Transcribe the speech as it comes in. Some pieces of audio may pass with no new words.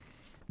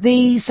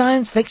The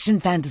science fiction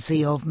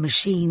fantasy of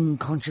machine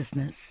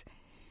consciousness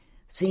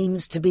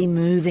seems to be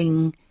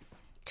moving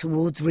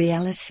towards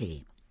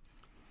reality.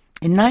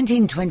 In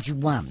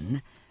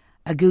 1921,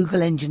 a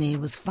Google engineer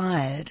was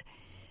fired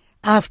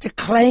after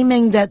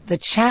claiming that the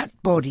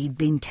chatbot he'd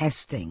been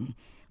testing,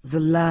 was a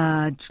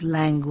large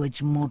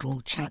language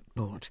model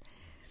chatbot,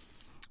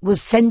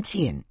 was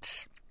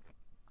sentient.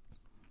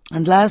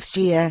 And last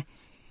year,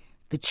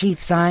 the chief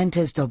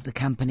scientist of the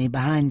company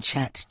behind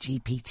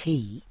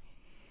ChatGPT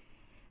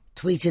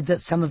tweeted that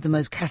some of the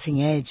most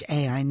cutting-edge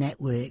AI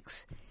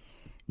networks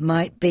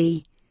might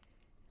be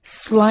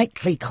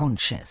slightly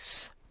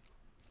conscious.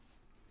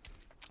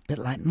 A bit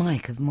like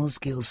Mike of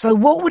Mosgiel. So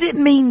what would it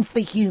mean for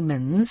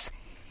humans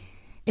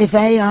if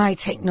AI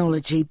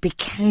technology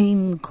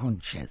became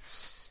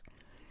conscious?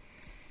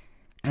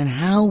 And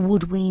how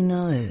would we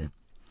know?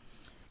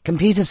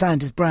 Computer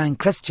scientist Brian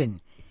Christian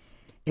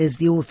is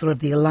the author of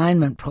The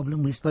Alignment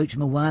Problem. We spoke to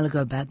him a while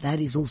ago about that.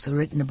 He's also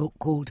written a book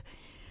called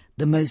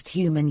The Most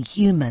Human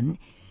Human.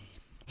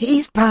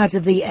 He's part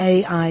of the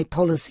AI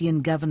Policy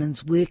and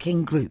Governance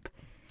Working Group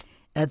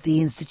at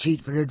the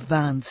Institute for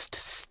Advanced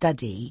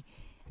Study,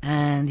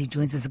 and he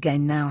joins us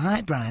again now.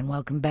 Hi, Brian.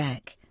 Welcome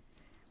back.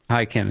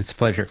 Hi, Kim. It's a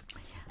pleasure.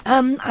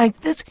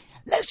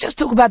 Let's just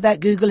talk about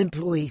that Google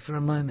employee for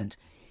a moment.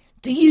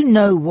 Do you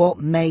know what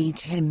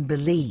made him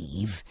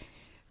believe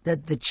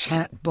that the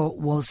chatbot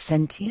was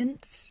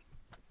sentient?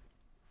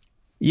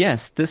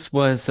 Yes, this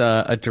was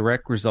a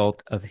direct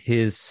result of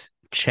his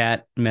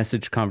chat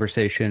message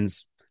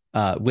conversations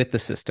with the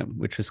system,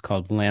 which is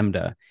called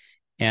LaMDA.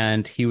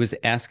 And he was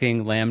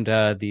asking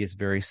LaMDA these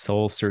very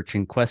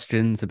soul-searching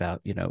questions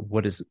about,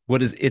 what is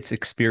its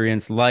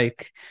experience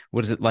like?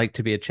 What is it like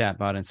to be a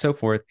chatbot, and so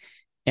forth?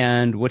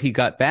 And what he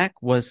got back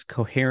was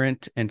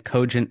coherent and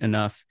cogent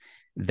enough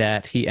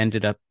that he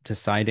ended up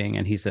deciding,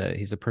 and he's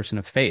a person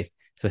of faith.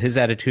 So his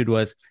attitude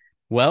was,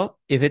 well,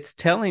 if it's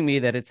telling me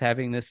that it's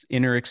having this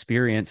inner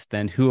experience,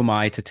 then who am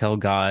I to tell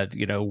God,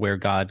 where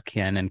God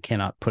can and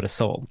cannot put a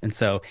soul? And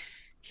so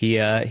he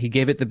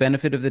gave it the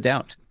benefit of the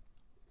doubt.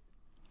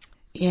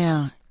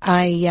 Yeah,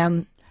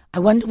 I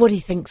wonder what he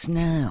thinks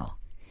now.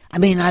 I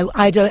mean,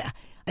 I don't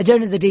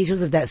know the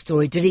details of that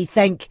story. Did he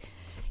think,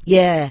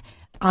 yeah,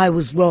 I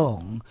was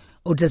wrong,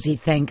 or does he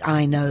think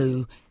I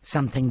know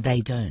something they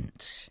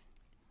don't?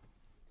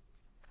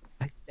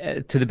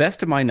 To the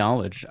best of my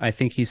knowledge, I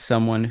think he's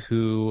someone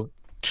who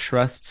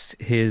trusts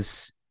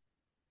his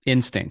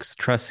instincts,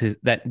 trusts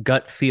that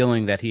gut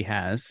feeling that he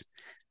has.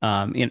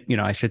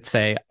 I should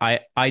say,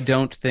 I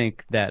don't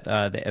think that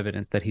the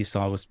evidence that he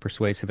saw was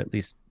persuasive, at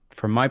least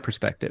from my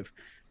perspective.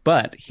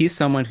 But he's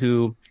someone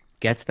who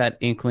gets that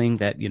inkling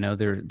that,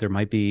 there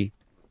might be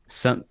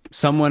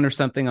someone or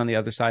something on the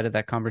other side of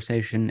that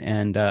conversation,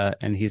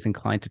 and he's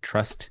inclined to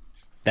trust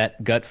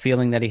that gut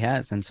feeling that he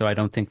has. And so I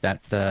don't think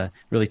that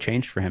really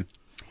changed for him.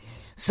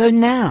 So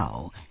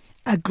now,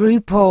 a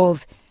group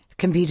of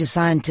computer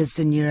scientists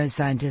and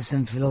neuroscientists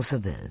and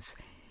philosophers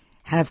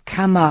have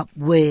come up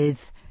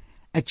with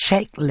a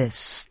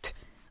checklist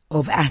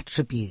of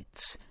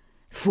attributes,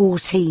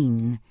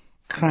 14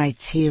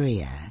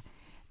 criteria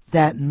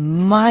that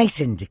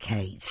might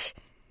indicate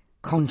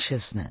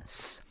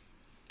consciousness.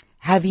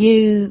 Have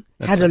you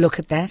had a look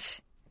at that?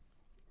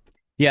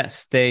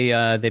 Yes,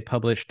 they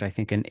published, I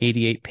think, an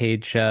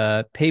 88-page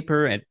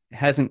paper. It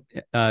hasn't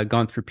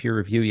gone through peer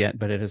review yet,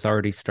 but it has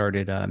already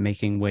started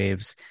making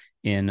waves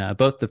in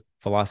both the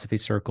philosophy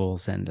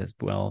circles and as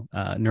well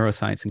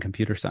neuroscience and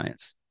computer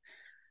science.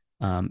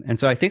 And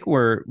so I think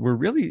we're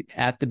really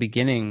at the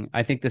beginning.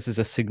 I think this is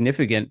a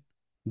significant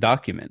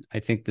document.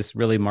 I think this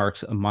really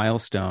marks a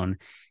milestone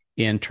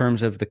in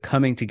terms of the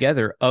coming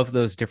together of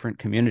those different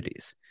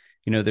communities.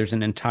 There's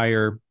an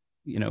entire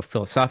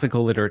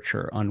philosophical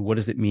literature on what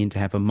does it mean to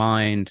have a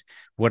mind,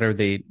 what are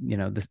the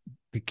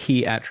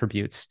key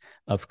attributes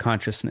of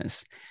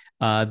consciousness.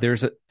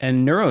 There's a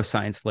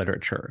neuroscience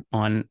literature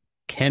on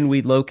can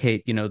we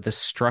locate the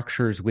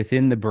structures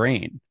within the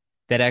brain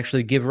that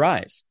actually give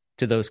rise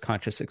to those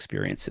conscious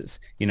experiences.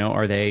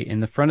 Are they in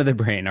the front of the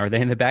brain? Are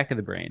they in the back of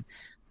the brain?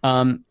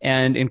 And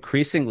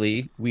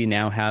increasingly, we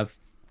now have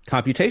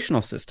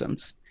computational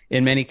systems,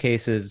 in many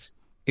cases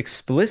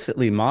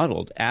explicitly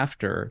modeled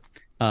after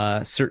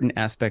certain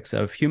aspects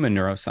of human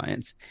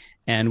neuroscience.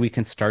 And we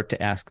can start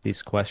to ask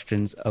these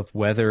questions of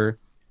whether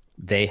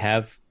they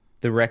have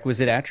the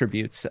requisite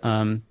attributes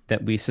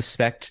that we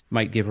suspect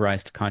might give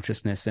rise to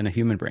consciousness in a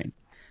human brain.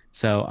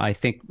 So I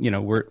think,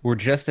 we're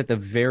just at the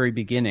very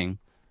beginning,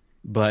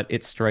 but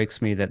it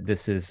strikes me that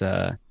this is,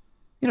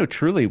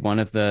 truly one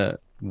of the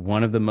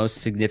most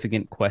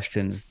significant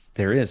questions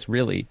there is,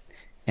 really.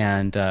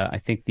 And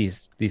I think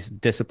these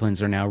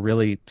disciplines are now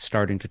really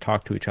starting to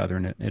talk to each other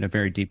in a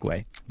very deep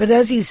way. But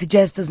as you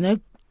suggest, there's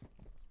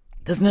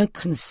no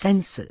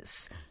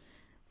consensus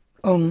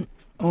on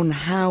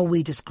how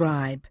we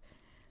describe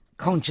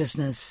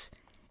consciousness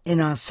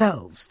in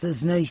ourselves.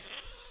 There's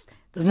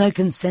no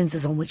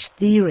consensus on which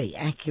theory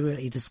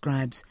accurately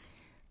describes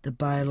the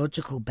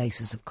biological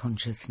basis of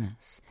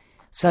consciousness.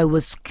 So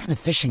we're kind of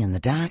fishing in the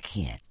dark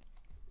here.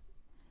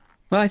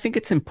 Well, I think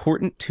it's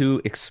important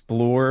to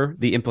explore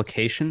the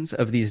implications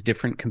of these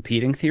different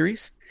competing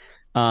theories.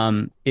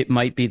 It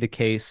might be the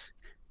case,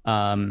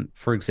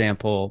 for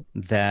example,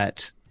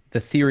 that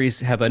the theories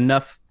have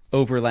enough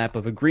overlap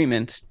of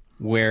agreement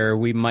where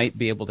we might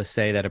be able to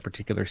say that a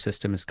particular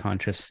system is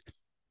conscious,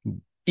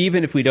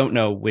 even if we don't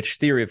know which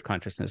theory of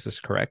consciousness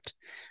is correct.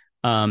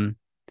 Um,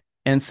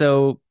 and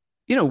so,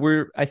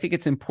 I think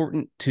it's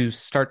important to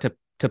start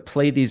to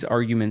play these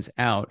arguments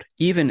out,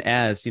 even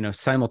as,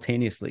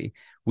 simultaneously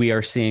we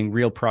are seeing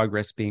real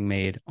progress being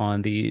made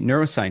on the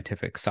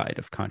neuroscientific side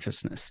of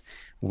consciousness,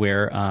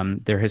 where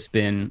there has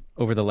been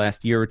over the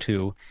last year or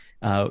two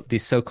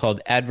these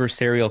so-called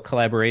adversarial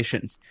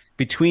collaborations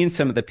between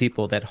some of the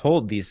people that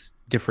hold these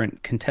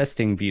different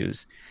contesting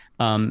views,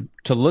 to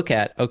look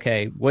at,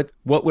 okay, what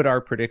would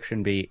our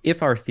prediction be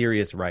if our theory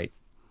is right?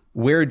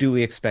 Where do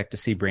we expect to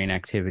see brain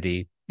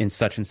activity in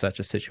such and such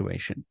a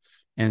situation?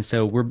 And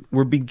so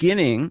we're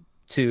beginning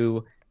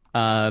to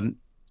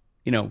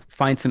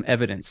find some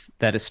evidence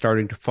that is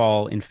starting to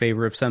fall in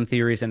favor of some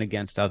theories and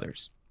against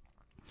others.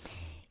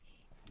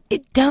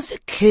 It does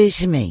occur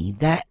to me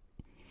that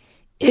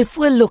if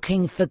we're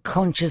looking for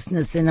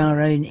consciousness in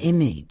our own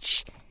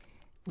image,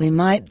 we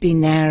might be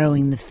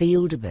narrowing the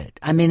field a bit.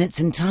 I mean, it's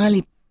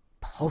entirely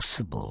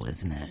possible,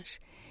 isn't it,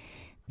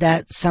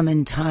 that some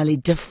entirely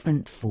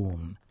different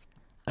form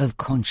of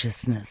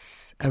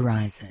consciousness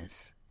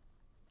arises.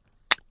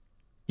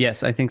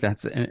 Yes, I think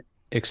that's an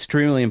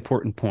extremely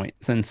important point.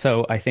 And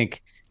so I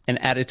think an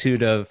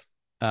attitude of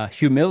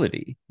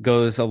humility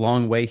goes a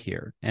long way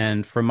here.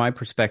 And from my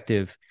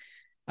perspective,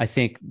 I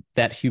think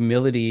that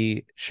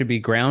humility should be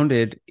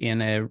grounded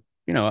in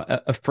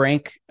a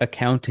frank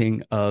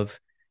accounting of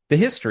the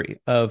history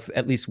of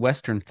at least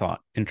Western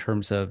thought in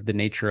terms of the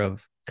nature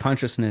of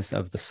consciousness,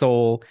 of the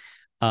soul.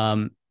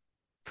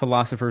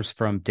 Philosophers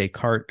from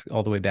Descartes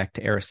all the way back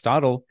to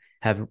Aristotle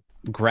have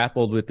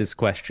grappled with this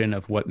question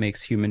of what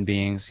makes human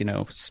beings,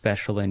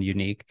 special and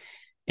unique.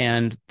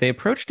 And they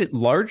approached it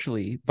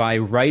largely by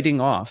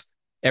writing off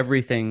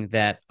everything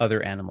that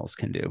other animals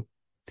can do.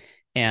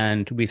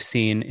 And we've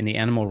seen in the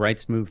animal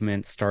rights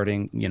movement,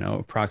 starting,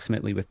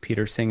 approximately with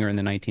Peter Singer in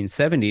the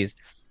 1970s,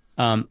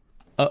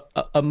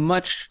 a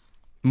much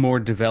more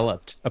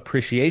developed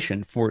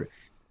appreciation for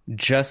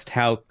just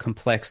how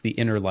complex the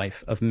inner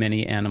life of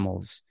many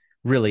animals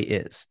really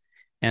is.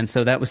 And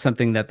so that was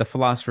something that the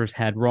philosophers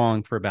had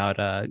wrong for about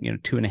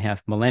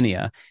 2.5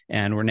 millennia,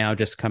 and we're now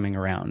just coming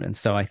around. And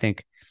so I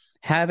think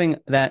having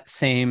that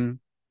same,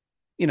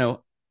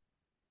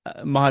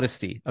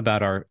 modesty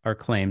about our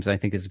claims, I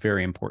think, is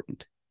very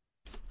important.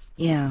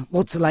 Yeah,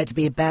 what's it like to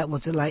be a bat?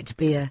 What's it like to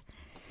be a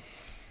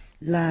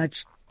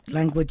large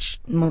language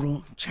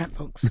model chat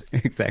box?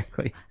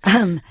 Exactly.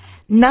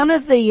 None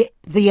of the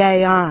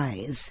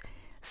AIs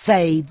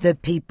say the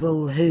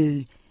people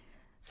who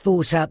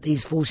thought up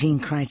these 14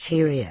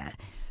 criteria,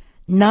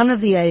 none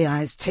of the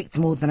AIs ticked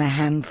more than a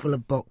handful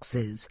of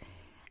boxes,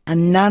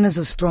 and none is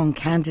a strong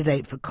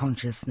candidate for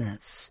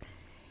consciousness.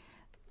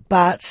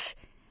 But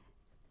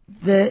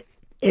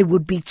it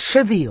would be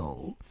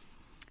trivial,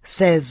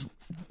 says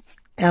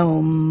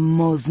El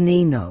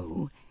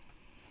Mosnino,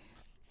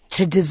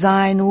 to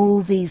design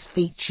all these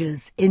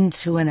features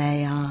into an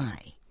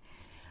AI.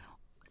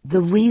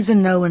 The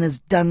reason no one has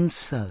done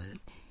so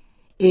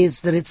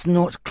is that it's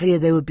not clear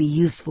they would be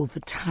useful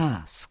for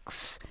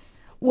tasks.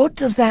 What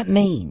does that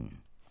mean?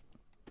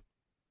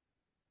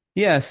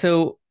 Yeah,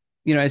 so,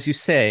 as you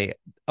say,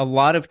 a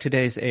lot of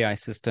today's AI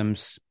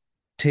systems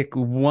tick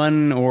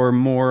one or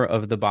more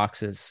of the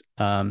boxes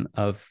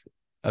of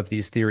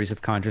these theories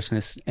of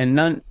consciousness, and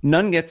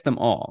none gets them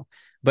all.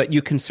 But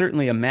you can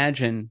certainly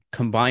imagine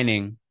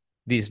combining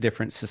these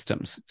different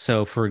systems.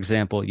 So, for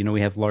example,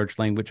 we have large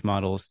language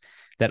models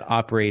that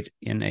operate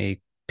in a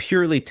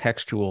purely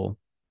textual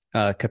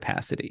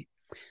capacity.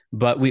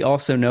 But we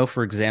also know,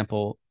 for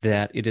example,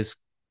 that it is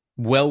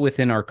well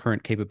within our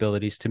current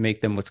capabilities to make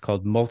them what's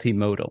called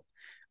multimodal.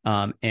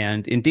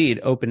 And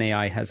indeed,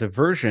 OpenAI has a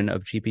version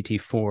of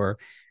GPT-4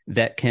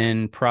 that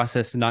can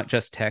process not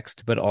just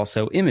text, but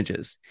also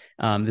images.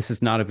 This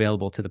is not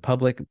available to the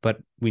public, but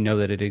we know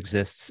that it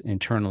exists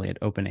internally at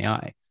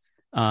OpenAI.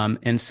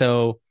 And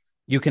so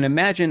you can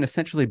imagine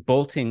essentially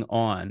bolting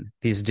on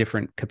these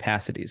different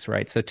capacities,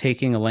 right? So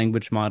taking a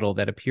language model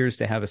that appears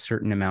to have a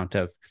certain amount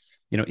of,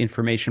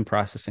 information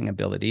processing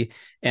ability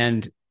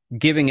and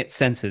giving it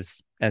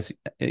senses, as,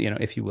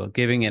 if you will,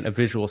 giving it a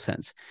visual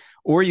sense.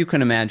 Or you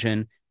can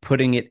imagine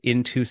putting it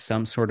into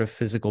some sort of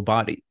physical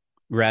body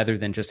rather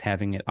than just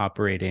having it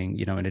operating,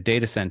 in a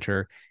data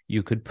center.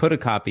 You could put a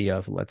copy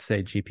of, let's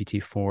say,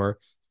 GPT-4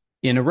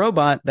 in a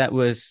robot that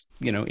was,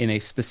 in a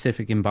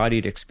specific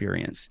embodied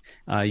experience.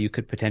 You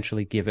could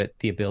potentially give it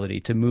the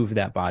ability to move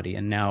that body.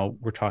 And now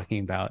we're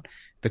talking about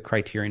the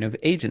criterion of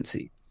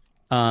agency.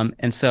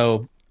 And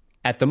so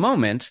at the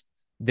moment,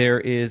 there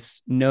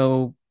is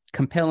no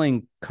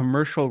compelling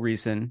commercial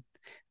reason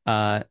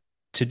to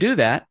do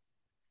that.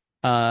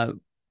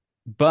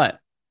 But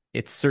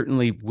it's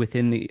certainly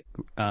within the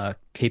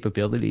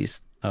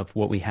capabilities of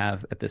what we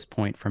have at this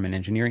point from an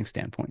engineering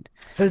standpoint.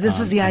 So this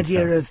is the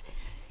idea of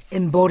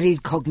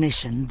embodied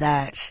cognition,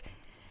 that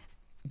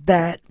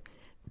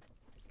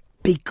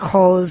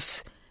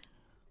because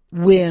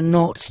we're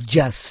not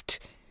just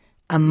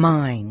a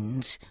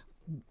mind,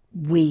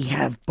 we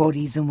have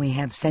bodies and we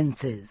have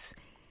senses.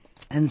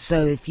 And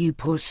so if you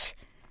put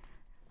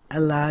a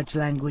large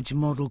language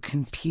model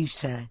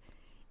computer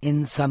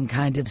in some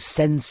kind of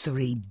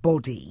sensory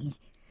body,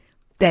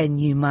 then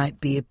you might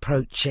be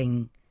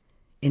approaching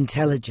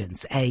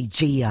intelligence,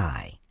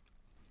 AGI.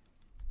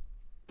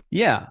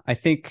 Yeah, I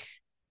think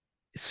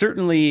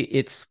certainly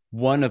it's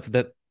one of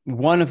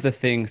the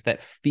things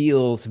that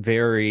feels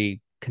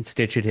very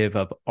constitutive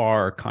of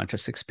our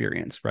conscious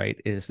experience, right?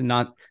 Is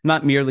not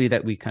merely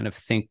that we kind of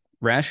think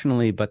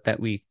rationally, but that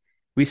we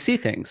see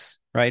things,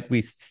 right?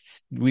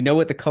 We know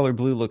what the color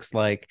blue looks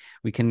like.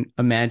 We can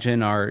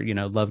imagine our,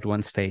 loved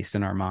one's face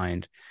in our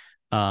mind.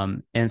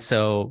 And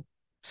so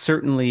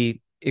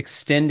certainly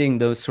extending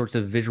those sorts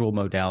of visual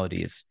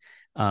modalities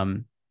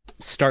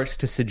starts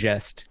to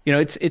suggest,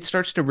 it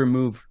starts to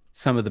remove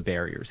some of the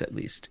barriers, at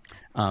least,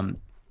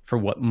 for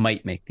what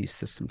might make these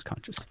systems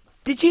conscious.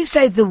 Did you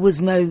say there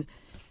was no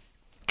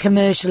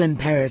commercial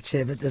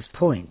imperative at this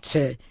point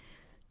to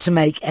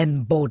make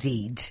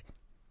embodied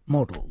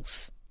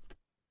models?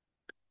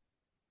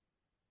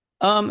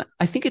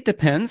 I think it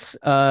depends.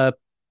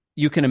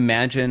 You can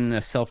imagine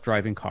a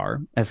self-driving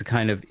car as a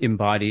kind of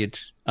embodied,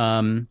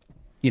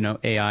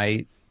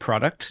 AI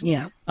product.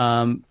 Yeah.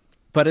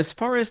 But as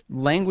far as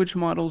language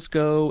models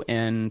go,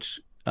 and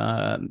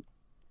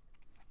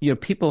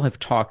people have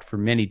talked for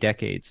many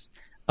decades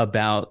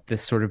about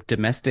this sort of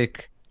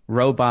domestic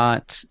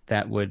robot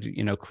that would,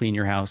 clean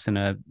your house in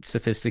a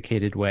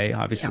sophisticated way.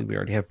 Obviously, we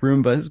already have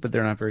Roombas, but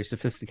they're not very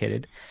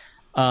sophisticated.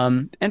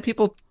 And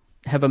people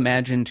have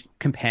imagined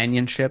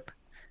companionship,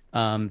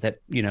 that,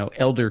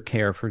 elder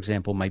care, for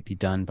example, might be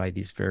done by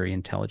these very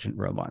intelligent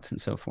robots and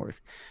so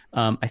forth.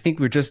 I think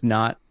we're just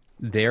not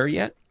there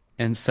yet.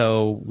 And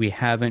so we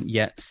haven't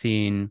yet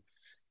seen,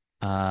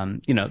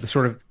 the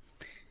sort of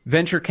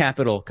venture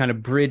capital kind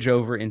of bridge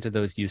over into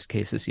those use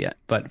cases yet.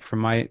 But from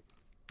my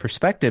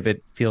perspective,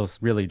 it feels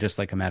really just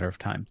like a matter of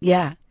time.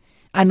 Yeah.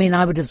 I mean,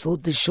 I would have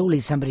thought there's surely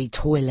somebody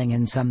toiling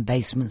in some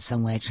basement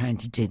somewhere trying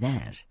to do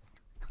that.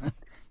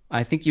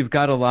 I think you've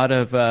got a lot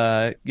of,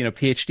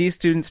 PhD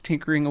students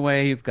tinkering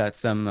away. You've got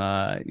some,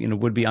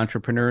 would-be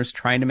entrepreneurs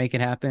trying to make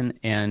it happen.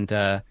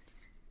 And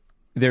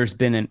there's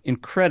been an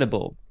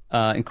incredible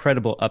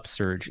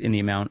upsurge in the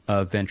amount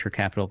of venture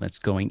capital that's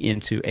going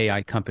into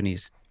AI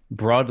companies,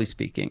 broadly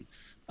speaking.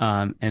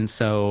 And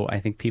so I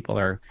think people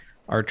are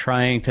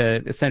trying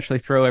to essentially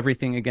throw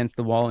everything against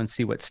the wall and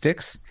see what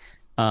sticks.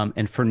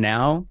 And for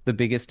now, the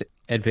biggest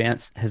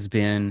advance has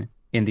been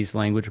in these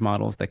language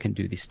models that can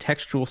do these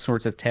textual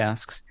sorts of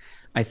tasks.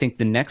 I think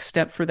the next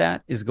step for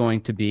that is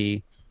going to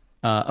be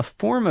a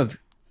form of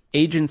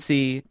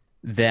agency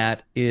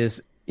that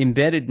is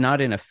embedded not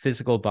in a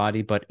physical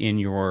body, but in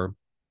your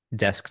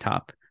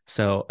desktop.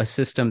 So a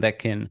system that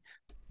can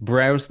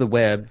browse the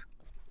web,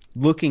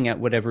 looking at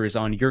whatever is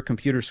on your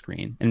computer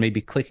screen and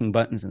maybe clicking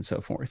buttons and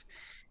so forth.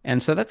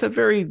 And so that's a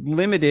very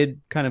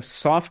limited kind of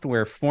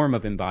software form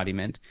of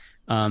embodiment.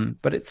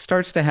 But it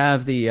starts to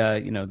have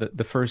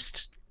the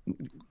first,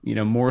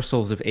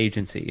 morsels of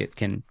agency. It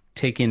can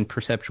take in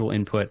perceptual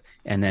input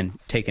and then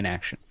take an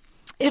action.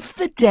 If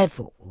the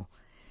devil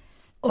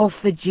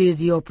offered you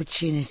the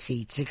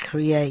opportunity to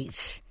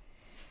create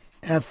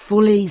a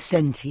fully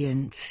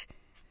sentient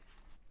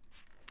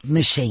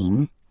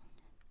machine,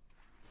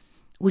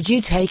 would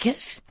you take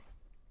it?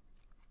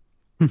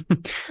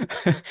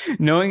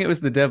 Knowing it was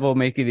the devil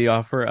making the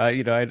offer,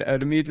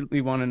 I'd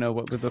immediately want to know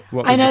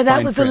what I know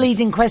that was the the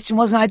leading question,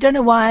 wasn't it? I don't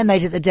know why I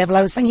made it the devil.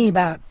 I was thinking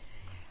about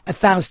a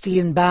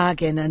Faustian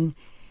bargain, and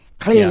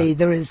clearly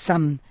there is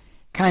some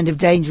kind of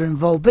danger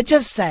involved. But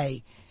just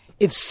say,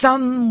 if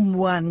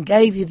someone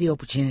gave you the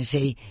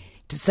opportunity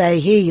to say,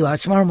 here you are,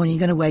 tomorrow morning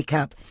you're going to wake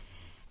up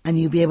and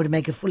you'll be able to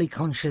make a fully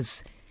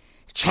conscious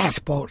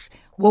chatbot,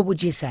 what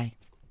would you say?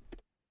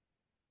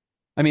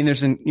 I mean,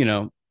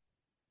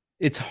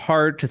 it's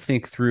hard to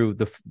think through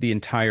the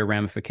entire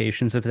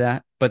ramifications of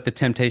that, but the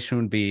temptation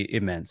would be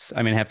immense.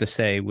 I mean, I have to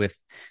say, with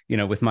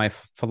my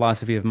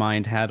philosophy of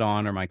mind hat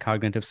on, or my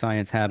cognitive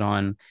science hat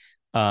on,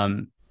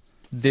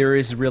 there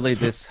is really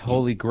this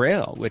holy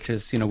grail, which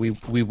is,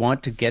 we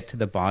want to get to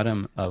the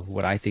bottom of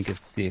what I think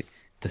is the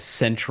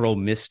central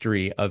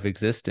mystery of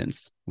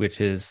existence, which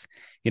is,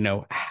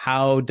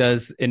 how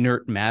does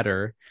inert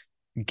matter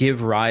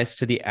give rise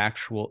to the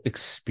actual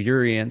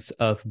experience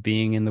of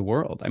being in the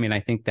world? I mean, I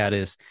think that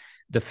is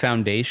the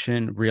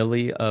foundation,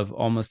 really, of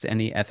almost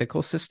any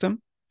ethical system,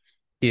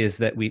 is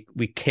that we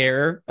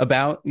care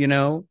about,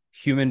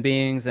 human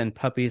beings and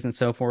puppies and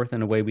so forth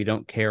in a way we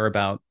don't care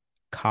about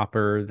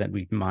copper that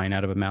we mine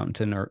out of a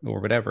mountain or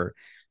whatever.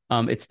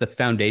 It's the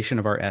foundation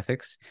of our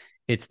ethics.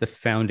 It's the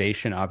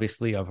foundation,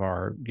 obviously, of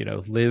our,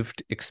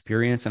 lived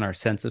experience and our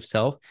sense of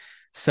self.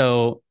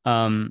 So,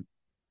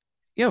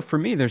 for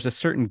me, there's a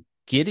certain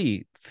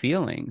giddy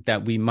feeling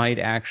that we might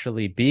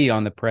actually be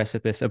on the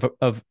precipice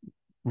of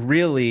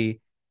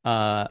really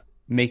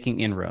making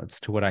inroads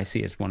to what I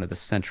see as one of the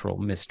central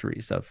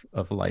mysteries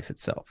of life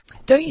itself.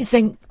 Don't you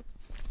think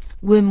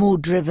we're more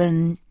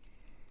driven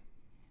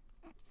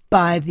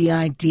by the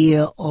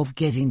idea of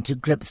getting to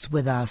grips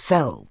with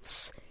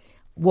ourselves?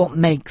 What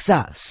makes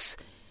us?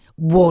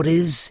 What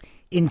is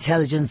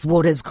intelligence?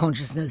 What is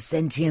consciousness,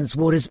 sentience?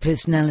 What is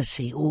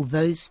personality? All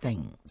those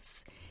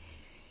things.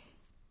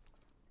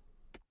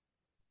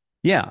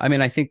 Yeah, I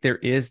mean, I think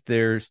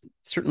there's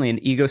certainly an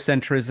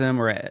egocentrism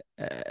or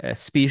a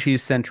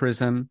species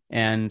centrism,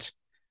 and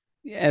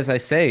as I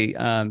say,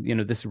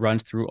 this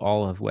runs through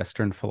all of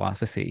Western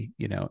philosophy.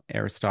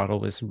 Aristotle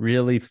was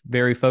really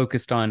very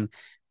focused on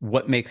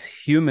what makes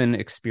human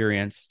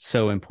experience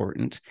so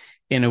important,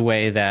 in a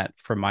way that,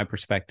 from my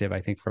perspective,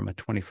 I think from a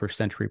 21st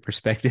century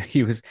perspective,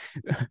 he was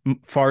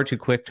far too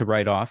quick to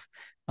write off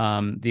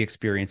the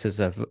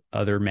experiences of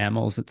other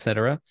mammals,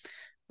 etc.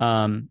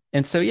 And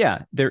so,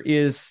 yeah, there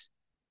is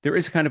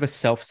kind of a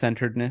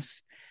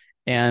self-centeredness.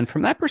 And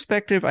from that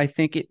perspective, I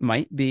think it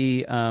might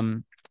be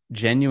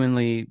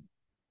genuinely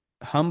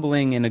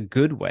humbling in a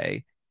good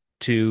way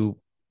to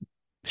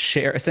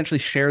essentially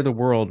share the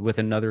world with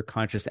another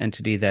conscious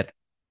entity that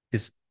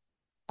is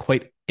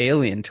quite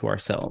alien to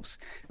ourselves.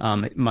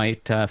 It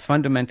might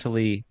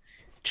fundamentally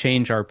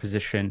change our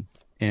position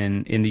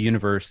in the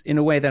universe in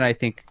a way that I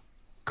think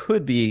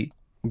could be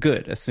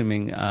good,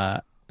 assuming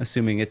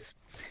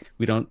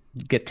we don't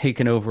get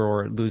taken over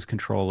or lose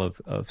control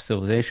of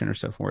civilization or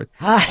so forth.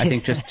 I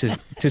think just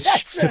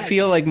to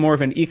feel like more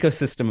of an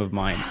ecosystem of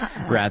mind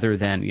rather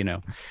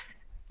than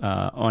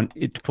on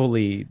it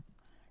fully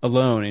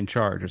alone in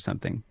charge or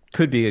something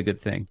could be a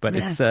good thing. But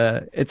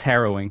it's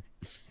harrowing.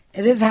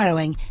 It is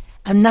harrowing,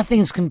 and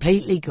nothing's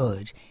completely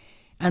good.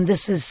 And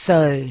this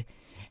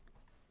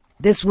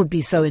would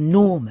be so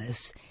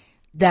enormous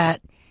that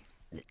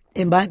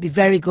it might be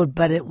very good,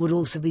 but it would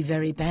also be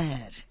very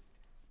bad.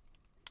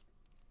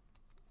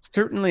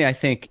 Certainly, I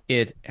think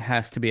it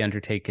has to be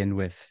undertaken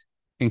with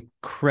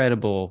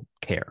incredible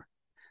care.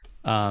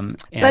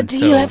 But do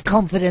you have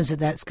confidence that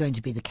that's going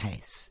to be the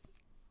case?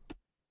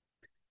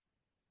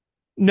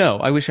 No,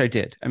 I wish I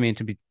did. I mean,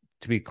 to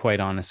be quite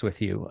honest with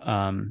you,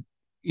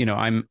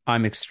 I'm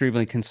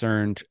extremely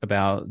concerned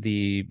about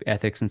the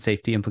ethics and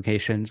safety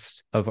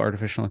implications of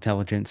artificial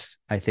intelligence.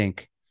 I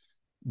think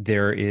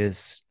there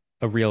is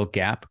a real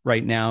gap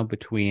right now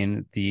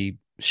between the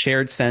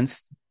shared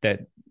sense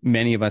that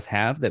many of us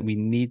have that we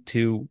need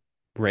to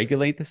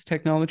regulate this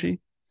technology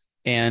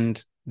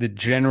and the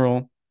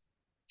general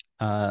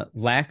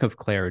lack of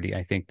clarity,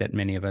 I think, that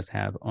many of us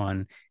have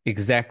on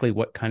exactly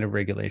what kind of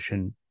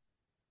regulation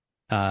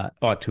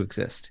ought to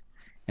exist.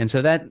 And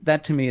so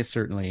that to me is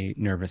certainly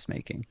nervous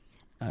making,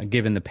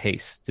 given the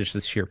pace, just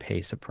the sheer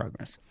pace of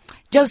progress.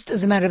 Just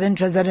as a matter of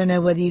interest, I don't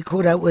know whether you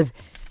caught up with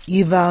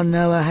Yuval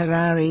Noah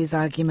Harari's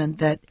argument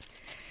that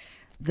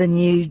the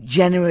new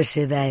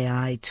generative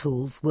AI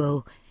tools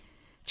will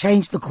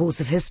change the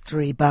course of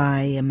history by,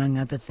 among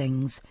other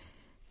things,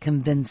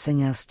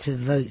 convincing us to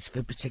vote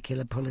for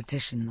particular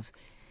politicians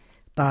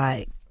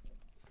by,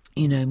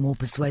 more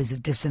persuasive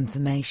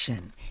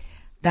disinformation.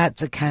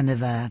 That's a kind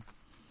of a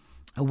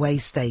way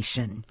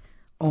station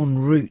en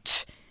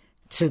route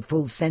to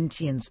full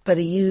sentience. But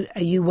are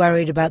you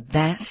worried about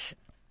that?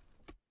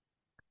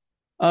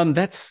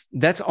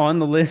 That's on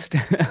the list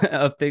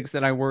of things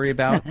that I worry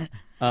about.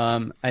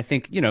 I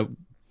think,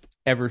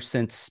 ever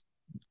since,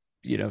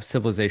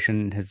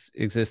 civilization has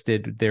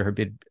existed, there have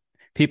been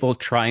people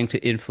trying to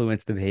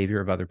influence the behavior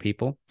of other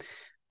people.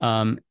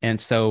 And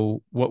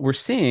so what we're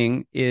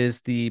seeing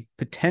is the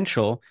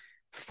potential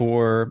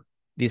for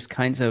these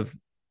kinds of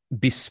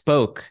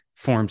bespoke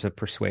forms of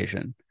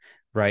persuasion,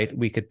 right?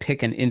 We could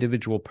pick an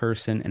individual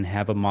person and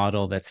have a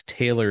model that's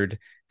tailored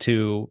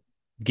to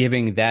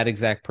giving that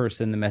exact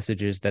person the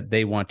messages that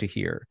they want to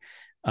hear.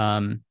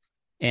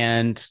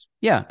 And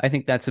yeah, I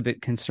think that's a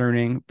bit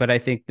concerning, but I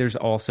think there's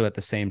also at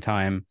the same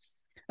time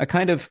a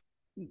kind of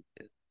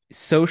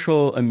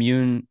social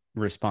immune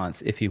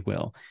response, if you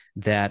will,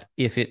 that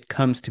if it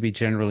comes to be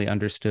generally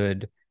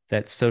understood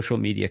that social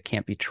media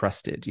can't be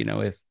trusted,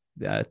 if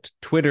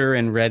Twitter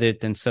and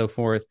Reddit and so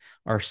forth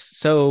are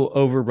so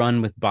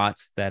overrun with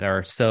bots that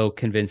are so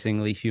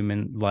convincingly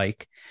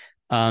human-like,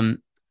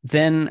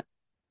 then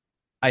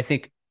I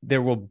think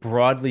there will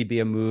broadly be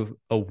a move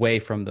away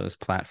from those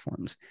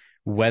platforms.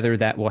 Whether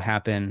that will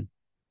happen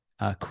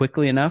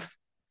quickly enough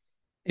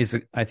is,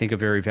 I think, a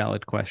very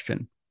valid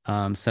question.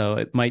 So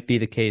it might be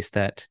the case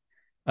that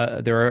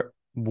there are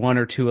one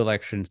or two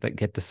elections that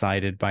get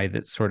decided by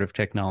this sort of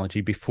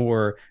technology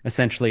before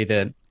essentially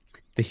the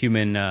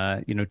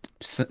human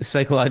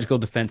psychological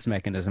defense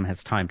mechanism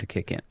has time to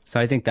kick in. So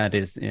I think that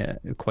is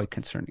quite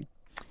concerning.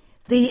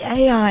 The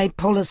AI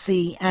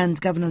Policy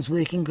and Governance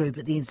Working Group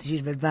at the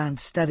Institute of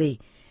Advanced Study,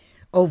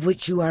 of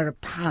which you are a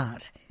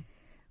part,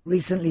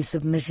 recently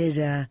submitted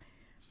a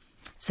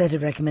set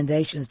of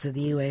recommendations to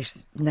the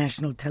US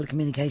National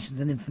Telecommunications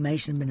and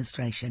Information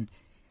Administration.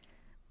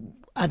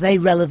 Are they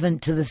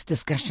relevant to this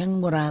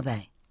discussion? What are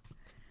they?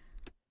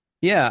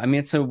 Yeah, I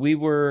mean, so we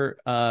were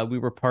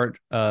part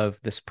of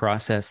this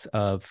process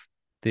of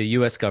the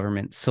U.S.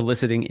 government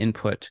soliciting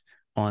input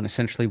on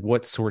essentially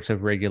what sorts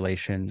of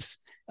regulations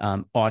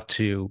ought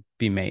to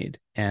be made,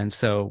 and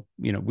so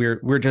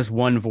we're just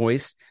one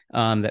voice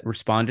that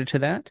responded to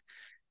that,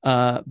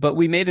 but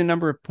we made a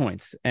number of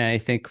points. And I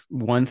think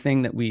one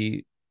thing that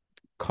we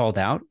called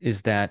out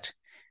is that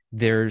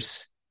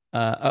there's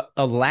a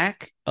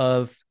lack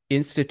of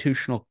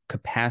institutional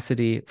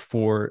capacity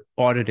for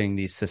auditing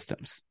these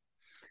systems.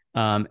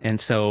 And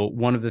so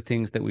one of the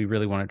things that we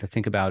really wanted to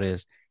think about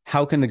is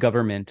how can the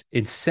government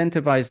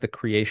incentivize the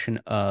creation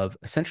of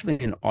essentially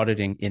an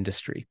auditing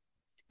industry?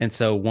 And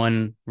so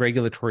one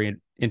regulatory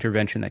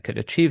intervention that could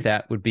achieve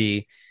that would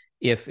be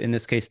if, in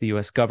this case, the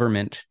US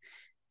government,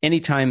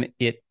 anytime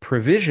it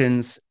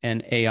provisions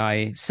an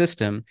AI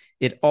system,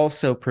 it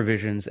also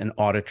provisions an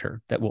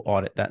auditor that will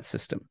audit that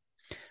system.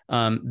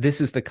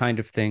 This is the kind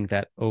of thing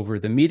that over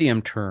the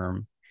medium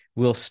term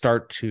will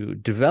start to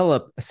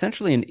develop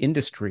essentially an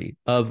industry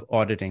of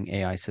auditing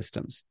AI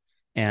systems.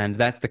 And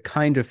that's the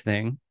kind of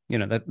thing,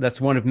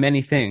 that's one of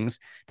many things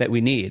that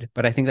we need.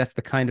 But I think that's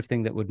the kind of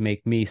thing that would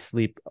make me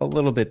sleep a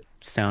little bit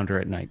sounder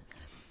at night.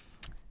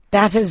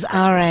 That is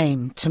our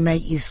aim, to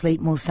make you sleep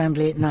more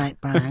soundly at night,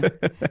 Brian.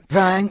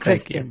 Brian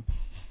Christian.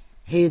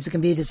 He is a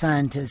computer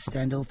scientist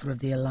and author of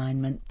The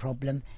Alignment Problem.